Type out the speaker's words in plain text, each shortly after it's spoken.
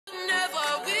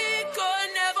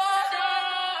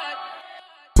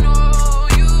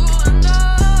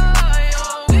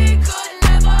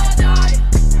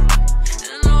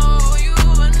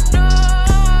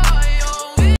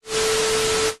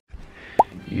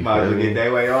Might as well get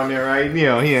that way on there right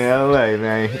now. He in LA,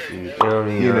 man. You feel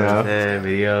me? You know what I'm saying?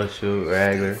 Video shoot,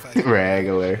 regular.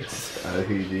 Regular.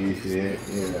 RPG shit,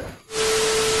 yeah.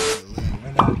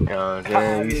 You know what I'm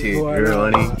saying? You see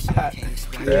girl honey.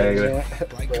 Regular.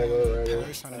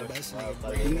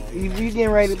 You getting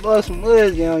ready to blow some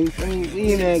woods, you know, you feel me?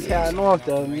 We in there counting off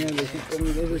though, man. But you feel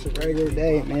me? This is a regular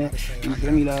day, man. You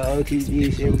feel me? The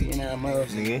OTG shit, we in our mode.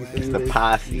 Nigga, it's the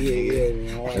posse.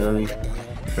 You feel me?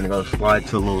 Gonna go slide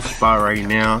to a little spot right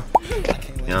now. You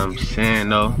know what I'm saying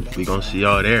though? We gonna see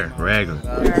y'all there, regular.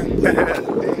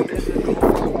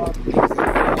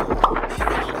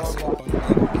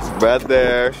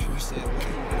 Brother.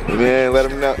 Man, let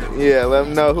them know. Yeah, let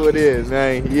them know who it is,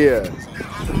 man. Yeah.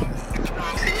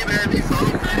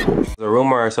 There's a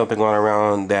rumor or something going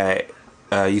around that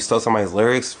you stole somebody's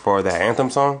lyrics for that anthem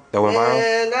song that went viral.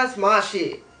 Man, that's my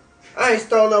shit. I ain't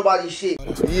stole nobody's shit.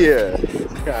 Yeah.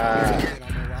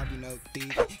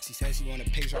 She said she wanted a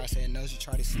picture. I said no. She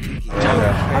tried to sneak it.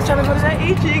 I was trying to go to that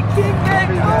EG kickback.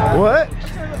 What?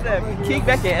 That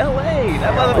kickback in LA.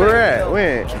 That motherfucker. Where at?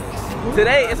 When?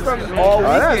 Today it's from all weekend.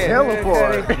 Oh, that's hella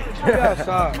far. We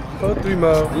outside. 4-3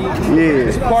 mode. Yeah.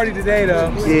 It's a party today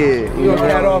though. Yeah. We gonna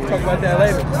cat off, talk about that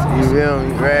later. You feel me?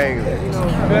 Regular. You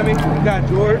feel me? We got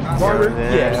George, Barber.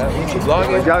 Yeah.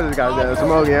 Y'all just got done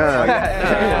smoking, huh?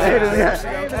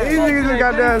 These niggas just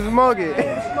got done smoking.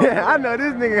 I know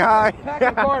this nigga high.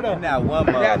 That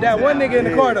one nigga in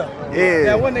the car though. Yeah.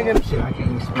 That one nigga in the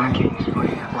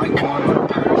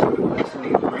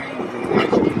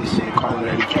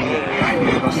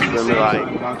Yeah,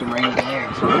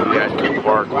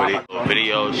 work with it.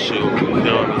 Video shoot,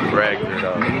 film, regular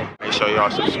though. Make sure y'all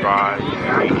subscribe.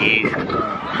 Easy. Go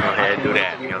ahead and do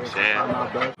that. You know what I'm saying?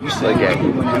 Look at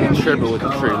you. Tripping with the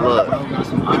tree. Look.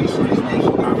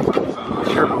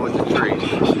 Tripping with the tree.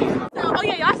 Oh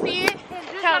yeah, y'all see it?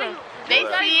 Tell them. They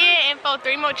see it and for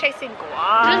 3 more chasing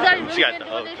guap. She got the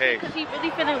okay. Because he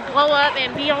really finna blow up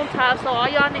and be on top, so all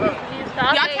y'all niggas need to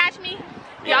stop. Y'all catch me?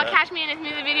 Y'all catch me in this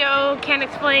music video, can't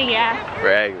explain, yeah.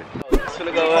 Regular.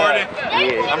 Finna go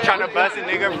yeah. I'm trying to bust a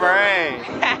nigga brain.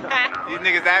 These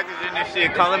niggas actors in this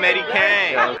shit. Call him Eddie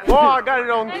Kane. Oh, I got it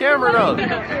on camera though.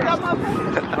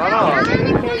 Hold on.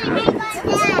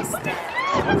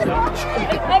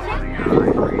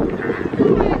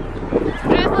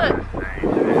 Just look.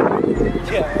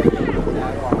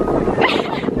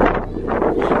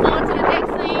 On to the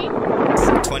next scene.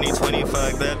 2020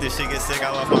 fucked up. This shit get sick. I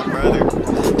lost my brother.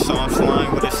 So I'm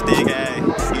flying with a stick, ayy.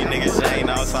 You niggas ain't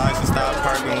outside, so stop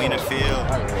parking, we in the field.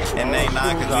 And they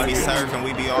not, cause we be surfing,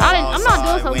 we be all I'm not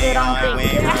doing so good, I don't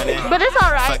think. But it's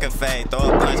alright. Fuck a fade, throw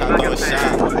a punch, I throw a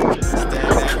shot. Stand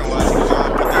back and watch you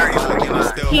drop, put that clock in, it's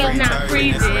still He is not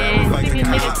freezing. These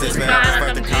niggas too fine.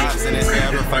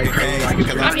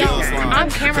 I'm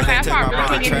camera guy. I start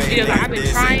working in these videos. I've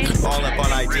been trying. All up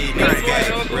on IG, niggas gay.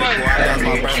 Rick Ward, that's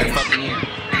my brother, fucking.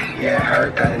 Yeah, I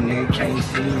heard that a nigga can't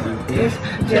see you. It's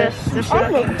just some shit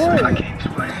I can't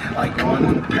explain. Like going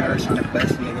on to Paris on the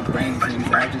best nigga brains and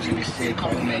these actors in this shit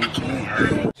called man, you can't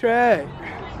hurt me. track.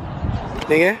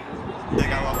 Nigga.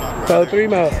 4-3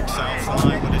 mode.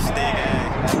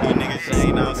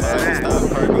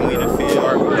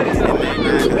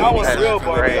 That was real,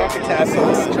 boy. Y'all can tap in. You know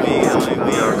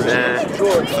what I'm saying?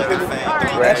 George,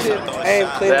 that shit ain't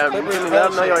clear. Let them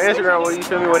know your Instagram where you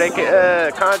feel me, where they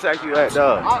can contact you at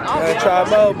though. Try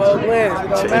Mo Blends. It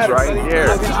don't matter. It's right here.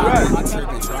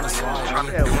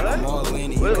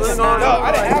 What's going on? No,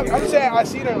 I didn't have. I'm saying I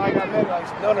seen her like I met her,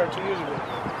 like known her 2 years ago.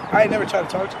 I ain't never tried to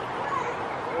talk to her.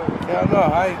 Hell no,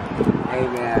 Hey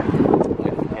man.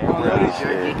 You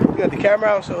got the camera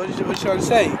out, so what you trying to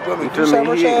say? You want me to do something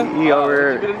or something? He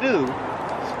over What you gonna do?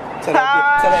 Tell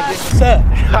that bitch what's up.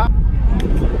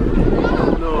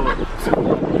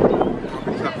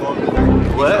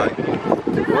 What?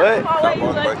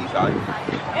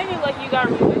 And you like you got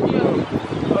to read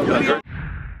the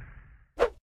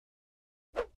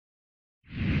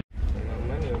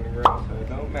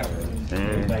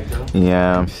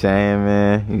Yeah, I'm saying,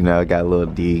 man. You know, I got a little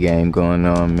D game going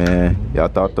on, man. Y'all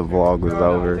thought the vlog was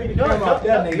over.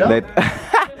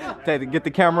 Get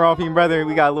the camera off him, brother.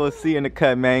 We got a little C in the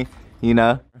cut, man. You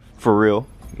know, for real.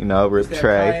 You know, Rip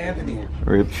Tray.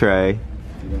 Rip Tray.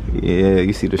 Yeah,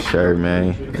 you see the shirt,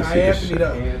 man. You see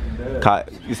the shirt.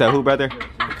 You said who, brother?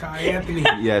 Kai Anthony.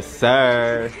 Yes,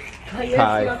 sir.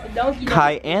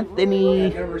 Kai Anthony.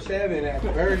 Number 7 at the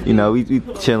Burger. You know, we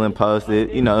chillin',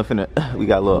 posted. You know, we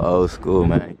got a little old school,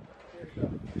 man.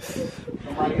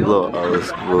 little old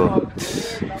school.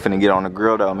 Finna get on the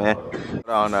grill though, man.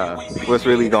 Hold on, what's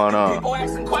really going on?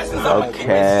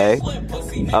 Okay.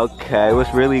 Okay,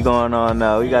 what's really going on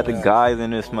now? We got the guys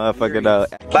in this motherfucker though.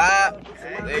 Bob!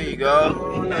 There you go.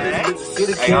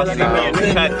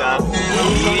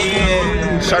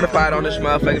 Certified on this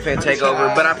motherfucker, finna take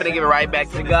over, but I'm finna give it right back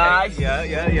to the guys. Yeah.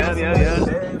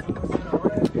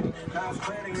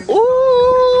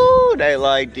 Ooh, they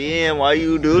like, damn, why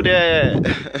you do that?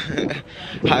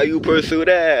 How you pursue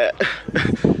that?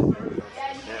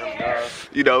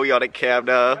 You know, we on the cab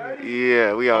now.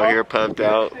 Yeah, we out here pumped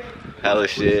out. Hella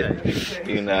shit.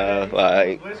 You know,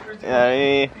 like, you know what I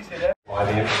mean?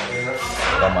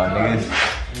 Got my niggas.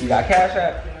 You got cash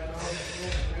app?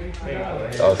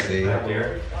 Y'all see.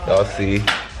 Y'all see.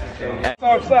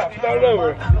 Stop, throw it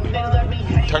over.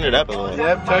 Turn it up a little.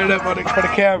 Yep, turn it up for the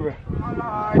camera.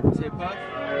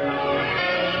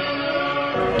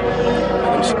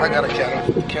 I got a camera.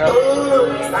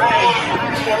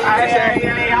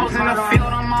 I was in the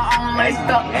field on my own laced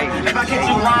up. If I catch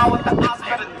you lying with the ops,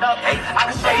 better duck. I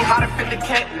can show you how to fit the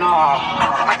cat. No,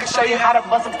 I can show you how to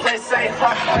bust a play. Say,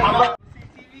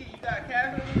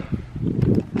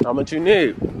 How much you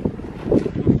need?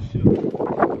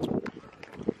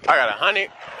 I got 100.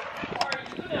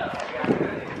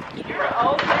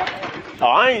 Oh,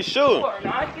 I ain't shooting.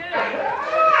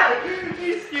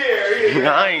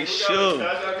 I ain't shooting.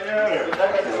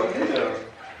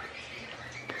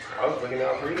 I was looking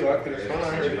out for you. I could have sworn I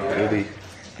heard you. Really?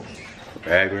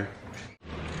 Bagger.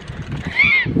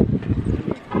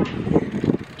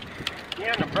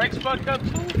 Yeah, the brakes fucked up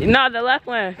too? No, the left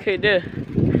one could do.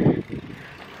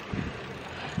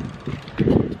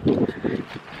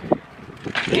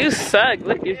 You suck.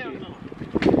 Look at you.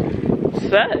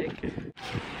 Suck.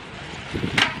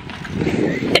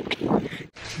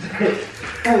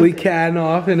 We catting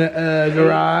off in the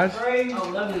garage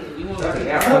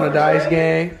on a dice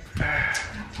game.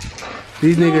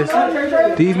 These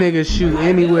niggas shoot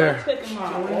anywhere.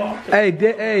 Hey,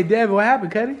 Devin, what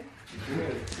happened, Cuddy?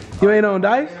 You ain't on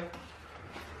dice?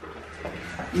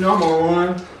 No, I'm on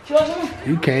one.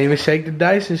 You can't even shake the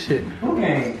dice and shit.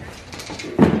 Okay.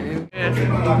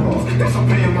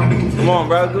 Come on,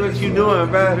 bro. Do what you doing,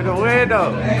 bro. You gonna win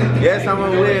though? Yes, I'm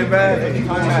gonna win, bro. Who's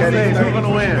gonna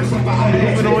win? Who's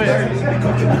gonna win?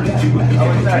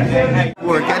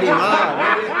 We're getting live.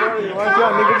 Watch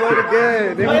out, nigga, play the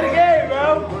game. Play the game, bro.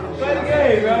 Play the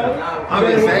game, bro. I'm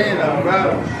just saying though, bro.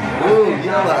 Ooh, you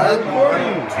know the ugly for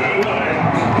you.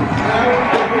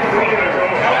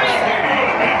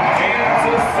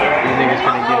 These niggas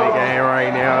finna get the game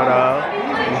right now, though.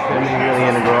 You feel me? Really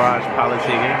in the garage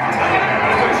politicking.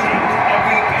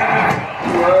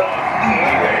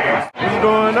 What's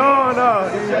going on, though?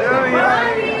 You feel me?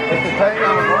 It's the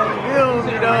touchdown feels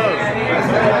me, though.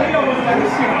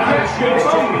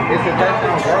 It's the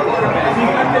touchdown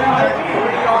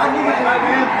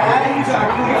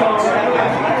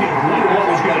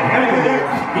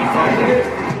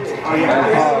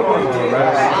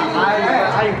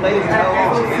I ain't played it in so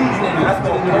long. That's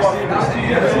what we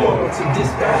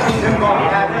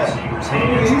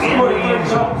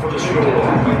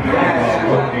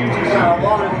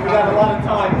got a lot of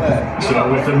time left. So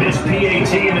with the missed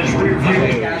PAT in his rear view,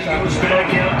 he goes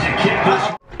back out to kick this.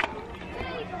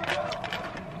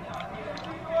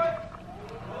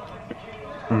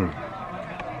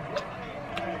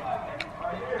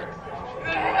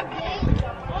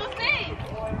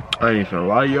 I ain't finna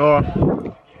lie, y'all.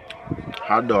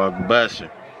 Hot dog busting.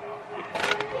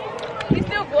 You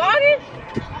still vlogging?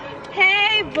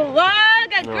 Hey,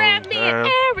 vlog, I grabbed me in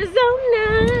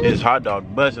Arizona. It's hot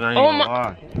dog busting, I ain't gonna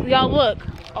lie. Y'all look.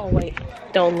 Oh wait,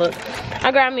 don't look.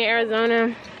 I grabbed me in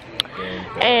Arizona.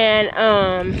 And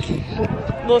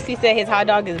Lil C said his hot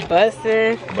dog is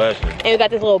busting. And we got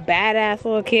this little badass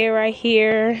little kid right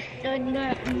here.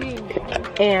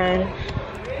 And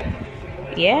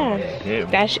yeah,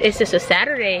 it's just a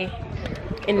Saturday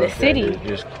in the city. It's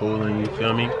just cooling, you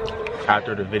feel me?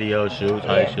 After the video shoot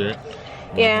type shit.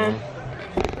 Yeah.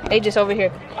 They just over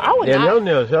here. I would not. Your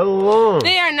nails hella long.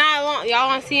 They are not long. Y'all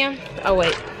want to see them? Oh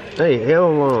wait. They hella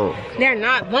long. They're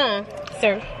not long,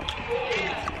 sir.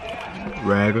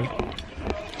 Ragger.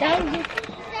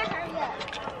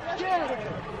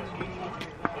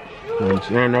 You know what I'm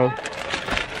saying though?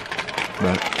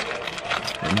 But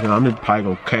I'm just probably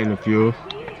gonna cut in a few.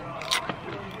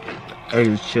 I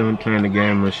just chilling, playing the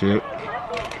game and shit.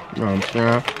 You know what I'm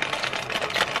saying?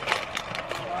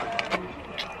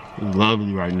 It's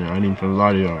lovely right now. I ain't even finna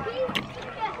lie to y'all.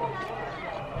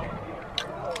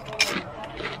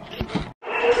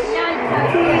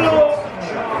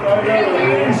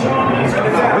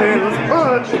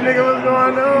 Nigga, what's going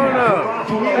on though?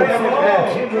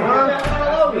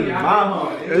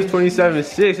 It's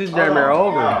 27-6. It's damn near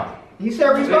over. You said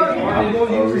restart?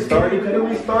 Restarted? Could it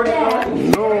restart?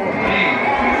 No.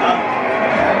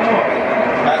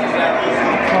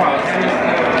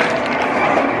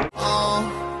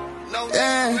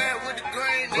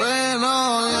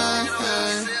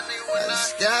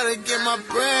 Gotta get my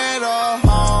bread off.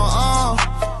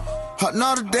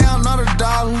 Another day, another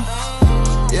dollar.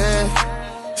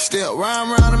 Yeah. Still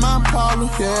riding around in my Polo.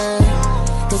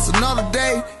 Yeah. It's another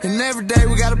day, and every day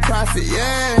we got a profit.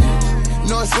 Yeah. You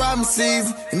know it's robbing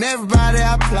season, and everybody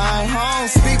applying. I don't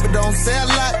speak, but don't say a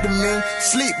lot to me.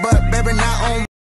 Sleep, but baby, not on.